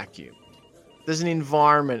in a vacuum. There's an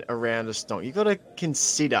environment around a stonk. You've got to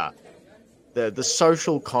consider the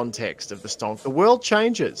social context of the stonk. The world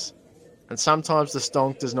changes, and sometimes the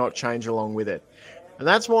stonk does not change along with it. And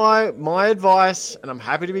that's why my advice, and I'm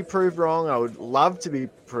happy to be proved wrong, I would love to be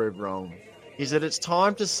proved wrong, is that it's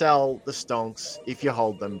time to sell the stonks, if you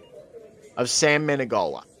hold them, of Sam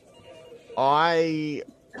Menegola. I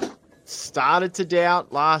started to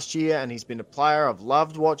doubt last year, and he's been a player I've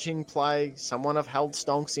loved watching play, someone I've held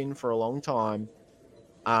stonks in for a long time.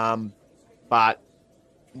 But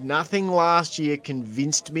nothing last year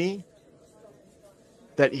convinced me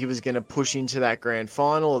that he was going to push into that grand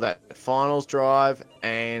final or that finals drive.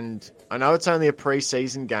 And I know it's only a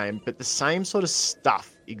preseason game, but the same sort of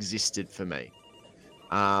stuff existed for me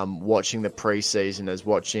watching the preseason as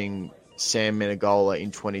watching Sam Menegola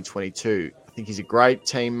in 2022. I think he's a great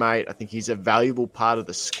teammate. I think he's a valuable part of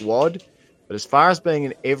the squad. But as far as being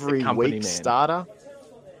an every week starter,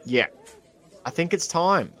 yeah, I think it's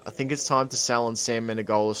time. I think it's time to sell on Sam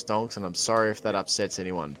Menegola stonks, and I'm sorry if that upsets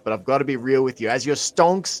anyone. But I've got to be real with you. As your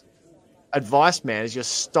stonks advice man, as your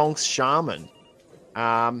stonks shaman,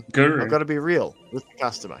 Guru. I've got to be real with the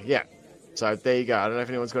customer. Yeah. So there you go. I don't know if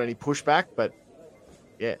anyone's got any pushback, but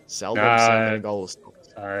yeah, sell them Sam Menegola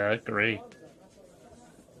stonks. I agree.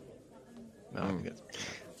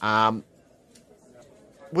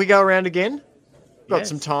 We go around again. Got Yes,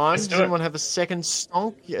 some time. let's Does do it. anyone have a second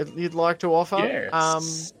stonk you'd like to offer?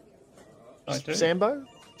 Yes. I do. Sambo?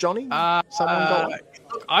 Johnny? Someone got one?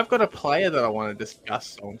 Look, I've got a player that I want to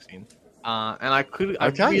discuss songs in, and I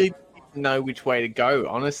Okay. really didn't know which way to go.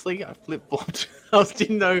 Honestly, I flip flopped. I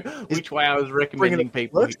didn't know which way I was recommending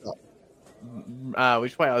people. Which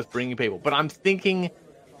way I was bringing people, but I'm thinking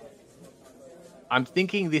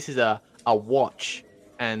this is a watch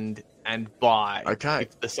and buy. Okay.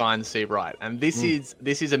 If the signs seem right, and this is a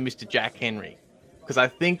Mr. Jack Henry, because I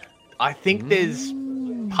think there's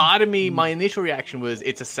part of me. My initial reaction was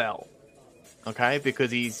it's a sell, okay,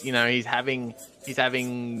 because he's having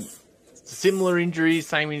similar injuries,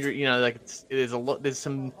 same injury. There's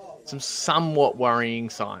some somewhat worrying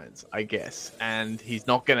signs, I guess, and it's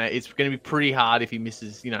gonna be pretty hard if he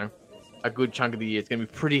misses a good chunk of the year. It's gonna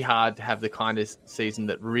be pretty hard to have the kind of season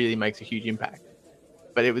that really makes a huge impact.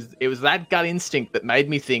 But it was that gut instinct that made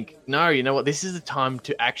me think, no, you know what, this is the time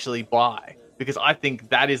to actually buy, because I think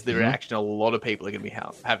that is the reaction a lot of people are going to be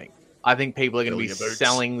having. I think people are going to be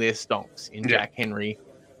selling their stonks in Jack Henry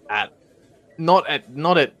at not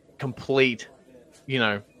at complete,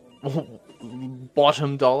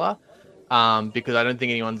 bottom dollar, because I don't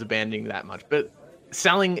think anyone's abandoning that much, but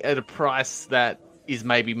selling at a price that is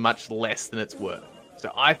maybe much less than it's worth.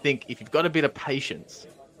 So I think if you've got a bit of patience,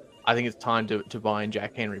 I think it's time to buy in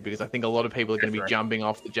Jack Henry, because I think a lot of people are going to be jumping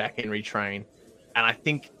off the Jack Henry train, and I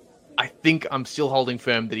think I'm still holding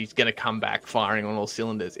firm that he's going to come back firing on all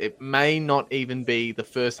cylinders. It may not even be the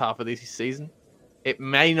first half of this season. It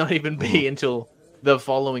may not even be until the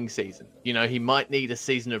following season. He might need a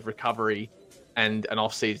season of recovery and an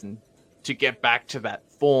off season to get back to that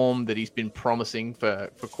form that he's been promising for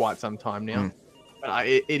quite some time now. But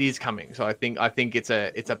it is coming. So I think it's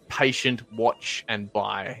a patient watch and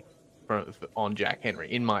buy on Jack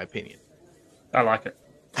Henry, in my opinion. I like it.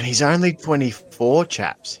 And he's only 24,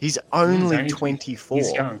 chaps. He's only 24.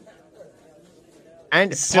 He's young.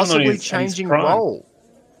 And possibly changing role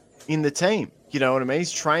in the team. You know what I mean?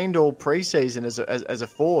 He's trained all preseason as a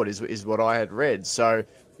forward, is what I had read. So,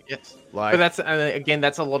 yes. But that's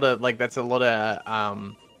a lot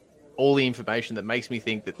of all the information that makes me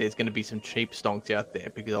think that there's going to be some cheap stonks out there,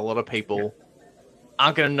 because a lot of people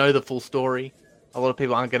aren't going to know the full story. A lot of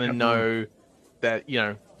people aren't going to know that,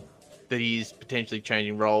 that he's potentially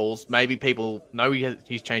changing roles. Maybe people know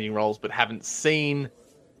he's changing roles, but haven't seen,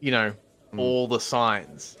 all the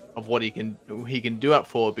signs of what he can do up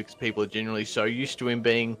forward, because people are generally so used to him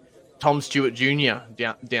being Tom Stewart Jr.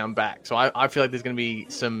 down back. So I feel like there's going to be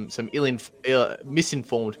some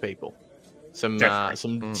misinformed people, some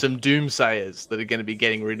doomsayers that are going to be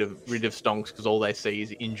getting rid of Stonks because all they see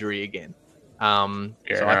is injury again. So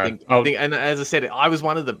I think, and as I said, I was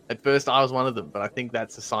one of them. At first, I was one of them, but I think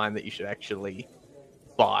that's a sign that you should actually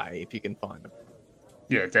buy if you can find them.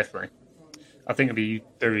 Yeah, definitely. I think it'd be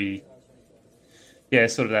very,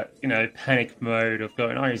 sort of that, panic mode of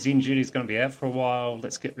going, he's injured, he's going to be out for a while,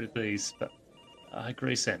 let's get rid of these. But I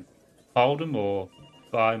agree, Sam. Hold them or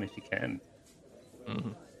buy them if you can.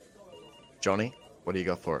 Mm-hmm. Johnny, what do you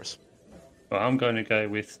got for us? Well, I'm going to go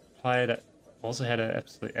with a player that also had an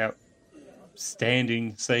absolute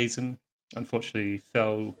outstanding season. Unfortunately,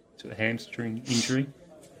 fell to a hamstring injury.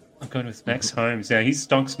 I'm going with Max Holmes. Now, his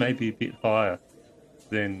stonks may be a bit higher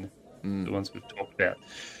than the ones we've talked about.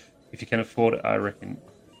 If you can afford it, I reckon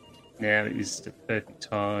now is the perfect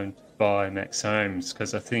time to buy Max Holmes,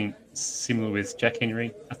 because I think, similar with Jack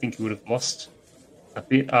Henry, I think he would have lost a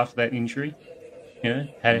bit after that injury.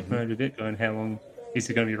 Panic mode a bit, going, how long is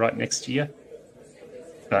he going to be right next year?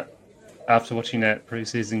 But after watching that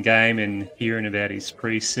preseason game and hearing about his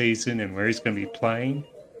preseason and where he's going to be playing,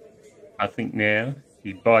 I think now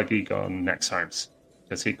you buy big on Max Holmes,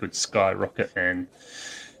 because he could skyrocket, and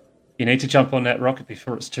you need to jump on that rocket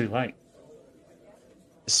before it's too late.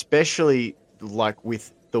 Especially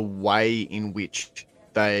with the way in which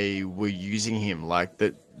they were using him,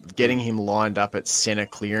 getting him lined up at center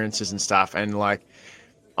clearances and stuff. And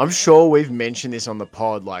I'm sure we've mentioned this on the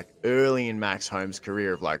pod, early in Max Holmes'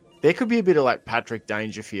 career, of there could be a bit of Patrick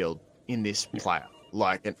Dangerfield in this player,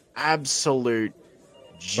 an absolute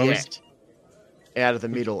jet out of the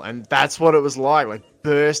middle. And that's what it was like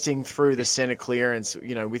bursting through the center clearance,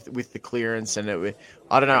 with the clearance. And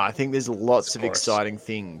I don't know. I think there's lots of exciting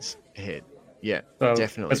things ahead. Yeah,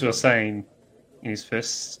 definitely. As we were saying in his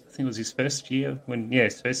first, I think it was his first year,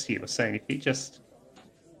 his first year, was saying if he just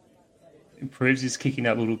improves his kicking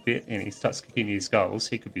a little bit and he starts kicking his goals,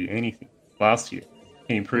 he could be anything. Last year,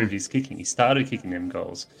 he improved his kicking. He started kicking them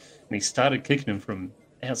goals, and he started kicking them from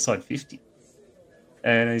outside 50.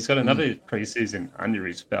 And he's got another preseason under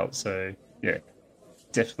his belt. So,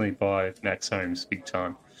 definitely buy Max Holmes big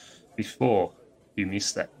time before you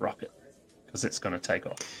miss that rocket, because it's going to take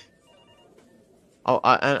off.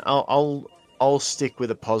 I'll stick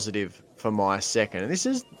with a positive for my second. And this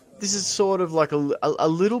is sort of a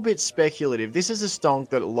little bit speculative. This is a stonk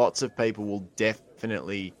that lots of people will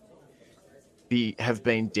definitely have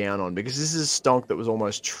been down on, because this is a stonk that was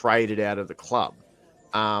almost traded out of the club.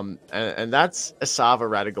 And that's Asava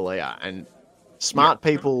Radaglia. And smart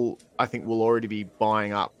people, I think, will already be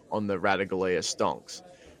buying up on the Radaglia stonks.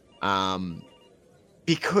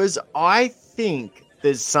 Because I think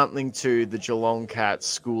there's something to the Geelong Cats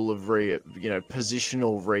school of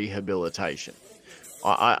positional rehabilitation.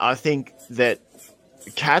 I think that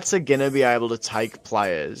Cats are going to be able to take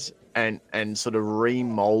players and sort of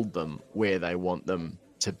remold them where they want them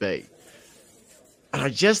to be. And I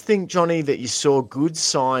just think, Johnny, that you saw good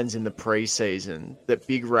signs in the preseason that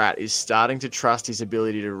Big Rat is starting to trust his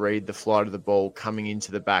ability to read the flight of the ball coming into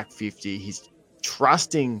the back 50. He's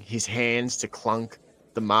trusting his hands to clunk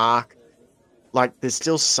the mark. like there's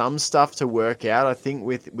still some stuff to work out, I think,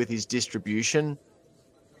 with his distribution,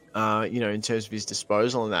 in terms of his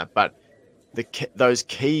disposal and that. But those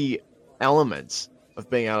key elements of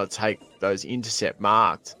being able to take those intercept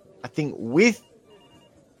marked, I think with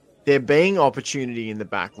there being opportunity in the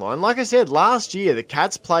back line. Like I said, last year, the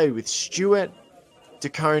Cats played with Stewart, De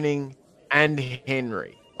Koning, and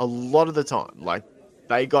Henry a lot of the time. Like,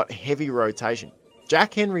 they got heavy rotation.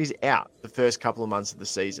 Jack Henry's out the first couple of months of the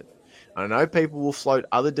season. I know people will float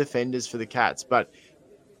other defenders for the Cats, but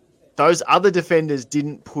those other defenders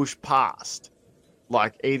didn't push past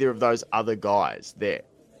like either of those other guys there.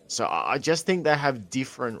 So I just think they have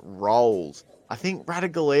different roles. I think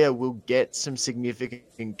Ratugolea will get some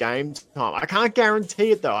significant game time. I can't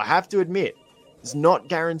guarantee it, though. I have to admit, it's not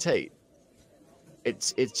guaranteed.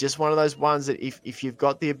 It's just one of those ones that if you've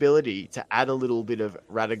got the ability to add a little bit of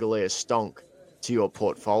Ratugolea stonk to your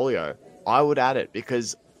portfolio, I would add it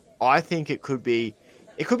because I think it could be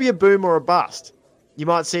a boom or a bust. You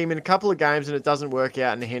might see him in a couple of games and it doesn't work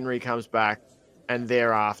out, and Henry comes back, and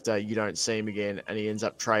thereafter you don't see him again, and he ends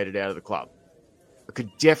up traded out of the club. I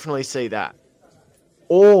could definitely see that.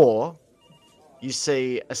 Or you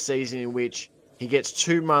see a season in which he gets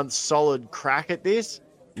 2 months solid crack at this,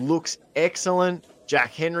 looks excellent.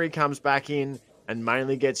 Jack Henry comes back in and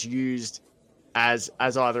mainly gets used as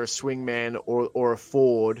either a swingman or a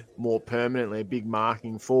forward more permanently, a big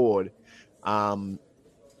marking forward. And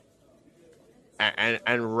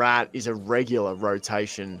Rat is a regular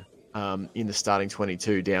rotation in the starting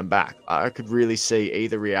 22 down back. I could really see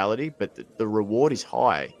either reality, but the reward is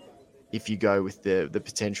high if you go with the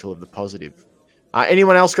potential of the positive.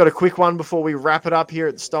 Anyone else got a quick one before we wrap it up here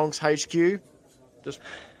at the Stonks HQ? Just,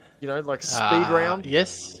 like speed round?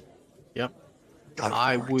 Yes. Yep.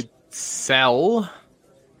 I would sell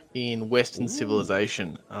in Western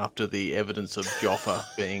civilization after the evidence of Joffa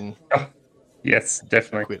being Yes,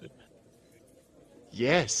 definitely. acquitted.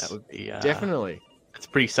 Yes, That would be definitely. It's a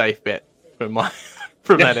pretty safe bet from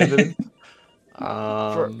that evidence.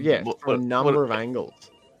 For a number of angles.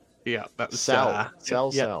 Yeah, that's Sell.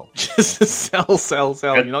 Just sell.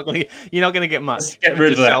 You're not gonna get much. Just get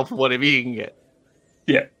rid of that. Sell for whatever you can get.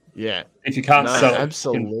 Yeah. Yeah. If you can't sell it,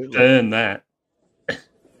 absolutely. you can burn that.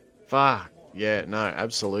 Fuck. Yeah, no,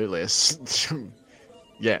 absolutely.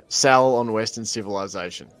 Yeah, sell on Western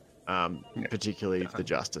civilization, particularly the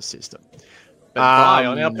justice system. But buy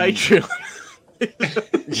on our Patreon.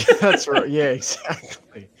 Yeah, that's right. Yeah,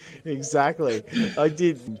 exactly. I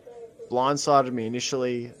did blindsided me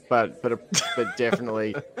initially, but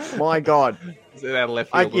definitely, my God. Is it out of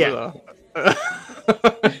left field?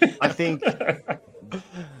 I think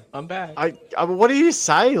I'm back. what do you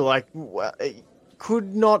say? Like,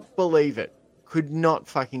 could not believe it. Could not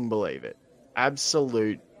fucking believe it.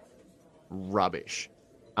 Absolute rubbish.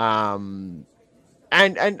 And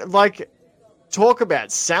like, talk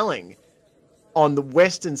about selling on the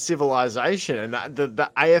Western civilization and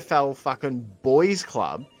the AFL fucking boys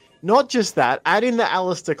club. Not just that, add in the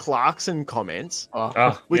Alistair Clarkson comments,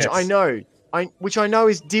 which yes. I know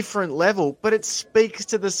is different level, but it speaks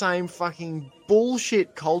to the same fucking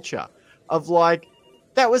bullshit culture of like,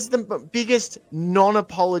 that was the biggest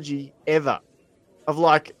non-apology ever of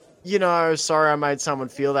like, sorry I made someone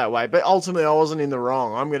feel that way, but ultimately I wasn't in the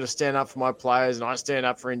wrong. I'm going to stand up for my players and I stand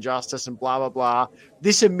up for injustice and blah, blah, blah.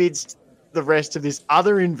 This amidst the rest of this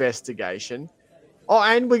other investigation. Oh,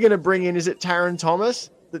 and we're going to bring in, is it Taron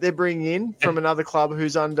Thomas that they're bringing in from another club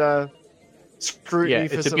who's under scrutiny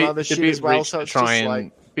for some other shit as well? So it's just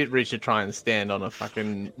like... bit rich to try and stand on a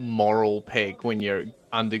fucking moral peg when you're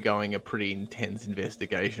undergoing a pretty intense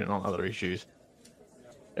investigation on other issues.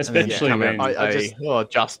 Especially when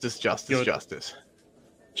justice.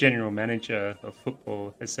 General manager of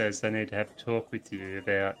football says they need to have a talk with you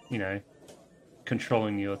about,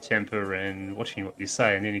 controlling your temper and watching what you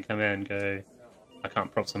say, and then you come out and go, I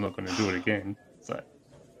can't promise I'm not going to do it again. So,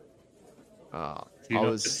 do you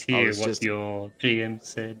not just hear what your GM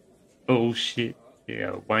said? Bullshit.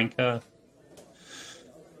 Yeah, wanker.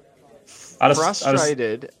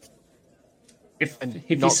 Frustrated. If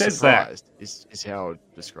he says that, is how I would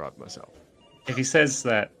describe myself. If he says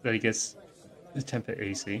that he gets the temper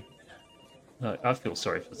easy, I feel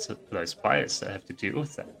sorry for those players that have to deal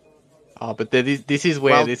with that. Oh, but this is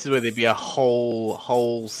where there'd be a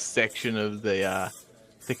whole section of the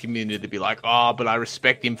community to be like, oh, but I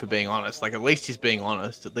respect him for being honest. Like, at least he's being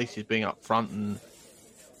honest. At least he's being upfront and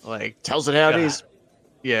like tells it how it is.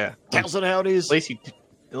 Yeah, tells it how it is.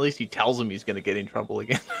 At least he tells him he's going to get in trouble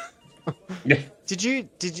again. At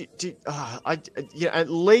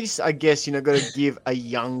least I guess, got to give a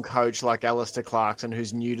young coach like Alistair Clarkson,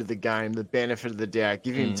 who's new to the game, the benefit of the doubt.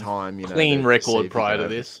 Give him time, Clean to record see if he prior can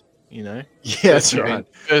to this, Yeah, that's right.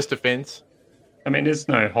 First offense. I mean, there's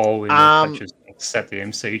no hole in the coaches at the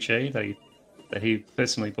MCG that he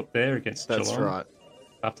personally put there against That's Geelong right.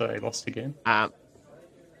 after they lost again.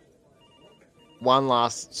 One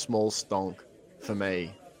last small stonk for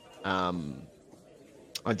me.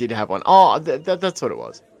 I did have one. Oh, that's what it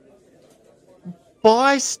was.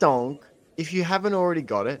 Buy stonk if you haven't already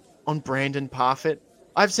got it on Brandon Parfitt.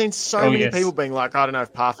 I've seen so many people being like, I don't know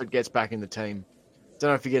if Parfitt gets back in the team. Don't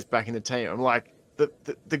know if he gets back in the team. I'm like,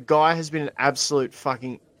 the guy has been an absolute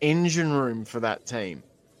fucking engine room for that team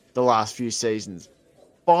the last few seasons.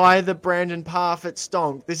 Buy the Brandon Parfitt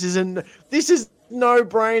stonk. This is no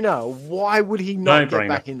brainer. Why would he not get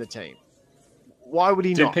back in the team? Why would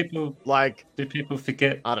he not? Do people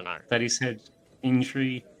forget? I don't know that he's had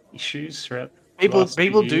injury issues throughout.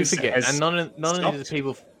 People do forget, and not only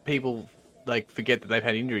do people like forget that they've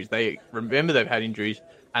had injuries. They remember they've had injuries,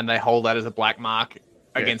 and they hold that as a black mark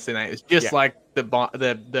against their name. It's just like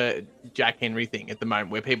the Jack Henry thing at the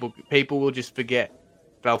moment, where people will just forget.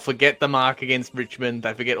 They'll forget the mark against Richmond.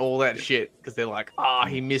 They forget all that shit because they're like,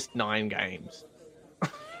 he missed 9 games.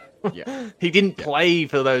 He didn't play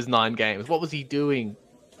for those 9 games. What was he doing?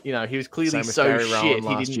 He was clearly so shit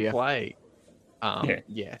he didn't play. Do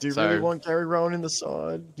you really want Gary Rowan in the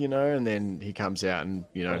side? And then he comes out and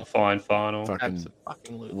fine final. Fucking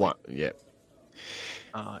what? Yeah.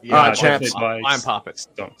 Chaps. I'm Parfitt.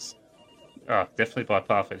 Stonks. Definitely by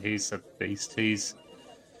Parfitt. He's a beast. He's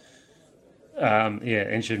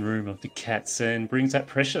engine room of the Cats and brings that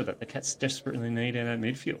pressure that the Cats desperately need in that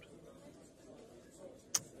midfield.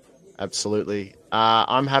 Absolutely.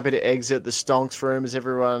 I'm happy to exit the Stonks room. Has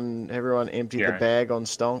everyone emptied the bag on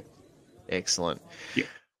Stonk? Excellent. Yeah.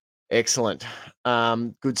 Excellent.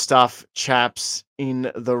 Good stuff, chaps,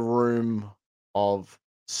 in the room of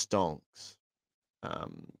Stonks.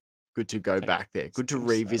 Good to go back there. Good to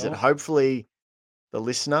revisit. Hopefully the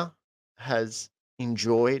listener has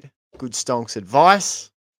enjoyed good Stonks advice.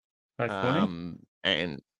 Hopefully.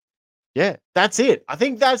 And yeah, that's it. I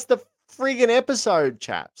think that's the friggin' episode,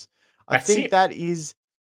 chaps. I think that is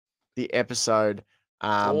the episode.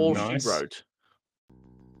 All she wrote.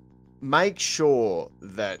 Make sure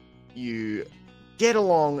that you get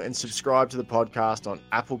along and subscribe to the podcast on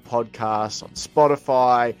Apple Podcasts, on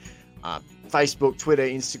Spotify, Facebook, Twitter,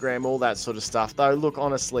 Instagram, all that sort of stuff. Though, look,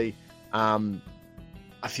 honestly, I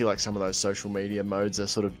feel like some of those social media modes are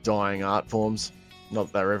sort of dying art forms. Not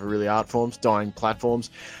that they're ever really art forms, dying platforms.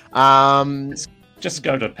 Just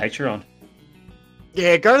go to Patreon.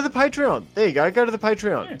 Yeah, go to the Patreon. There you go. Go to the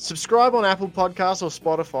Patreon. Yeah. Subscribe on Apple Podcasts or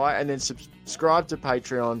Spotify, and then subscribe to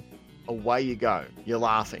Patreon. Away you go. You're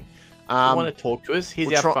laughing. You want to talk to us?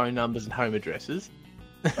 Here's our phone numbers and home addresses.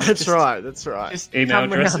 That's right. Just email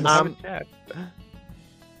addresses. Have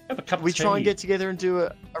a cup of tea. Try and get together and do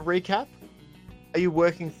a recap? Are you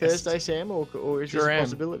working Thursday, Sam, or is this a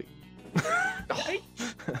possibility?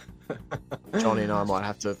 Johnny and I might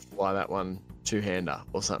have to fly that one two-hander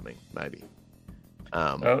or something, maybe.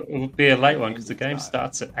 It will be a late one because the game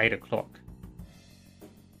starts at 8:00.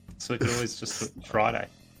 So we could always just put Friday.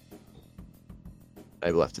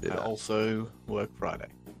 Maybe we'll have to do that. Also work Friday.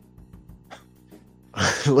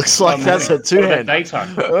 Looks like that's a two-hander.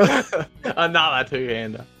 Daytime. Another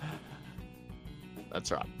two-hander.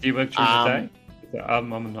 That's right. Do you work during the day?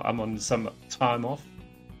 I'm on some time off.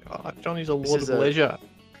 Johnny's a lord of leisure.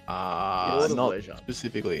 Not leisure.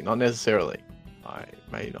 Specifically, not necessarily. I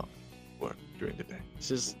may not work during the day.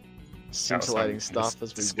 This is scintillating stuff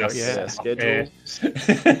as we work our schedule.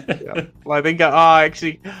 Yeah. Well, I think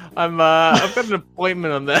actually I've got an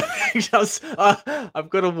appointment on that. I've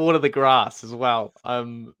got to water the grass as well. I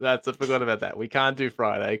forgot about that. We can't do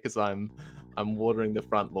Friday because I'm watering the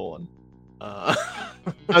front lawn.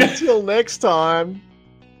 Until next time,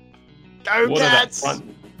 go water Cats!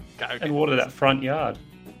 And water that front yard.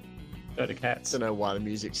 Go to Cats. I don't know why the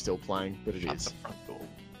music's still playing, but it is. The front door.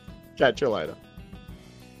 Catch you later.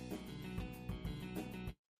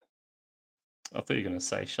 I thought you were going to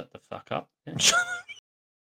say shut the fuck up. Yeah.